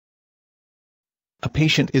A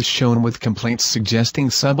patient is shown with complaints suggesting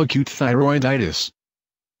subacute thyroiditis.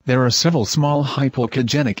 There are several small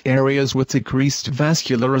hypoechogenic areas with decreased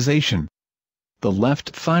vascularization. The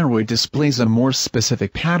left thyroid displays a more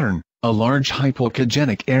specific pattern, a large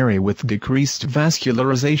hypoechogenic area with decreased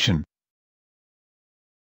vascularization.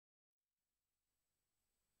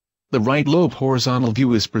 The right lobe horizontal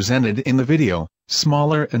view is presented in the video.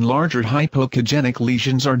 Smaller and larger hypoechogenic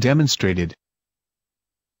lesions are demonstrated.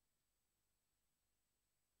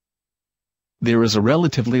 There is a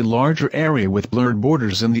relatively larger area with blurred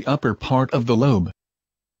borders in the upper part of the lobe.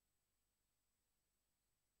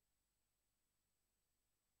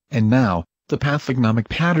 And now, the pathognomic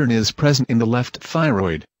pattern is present in the left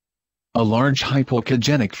thyroid. A large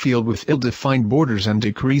hypoechogenic field with ill-defined borders and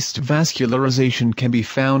decreased vascularization can be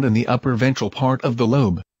found in the upper ventral part of the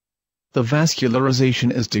lobe. The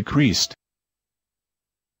vascularization is decreased,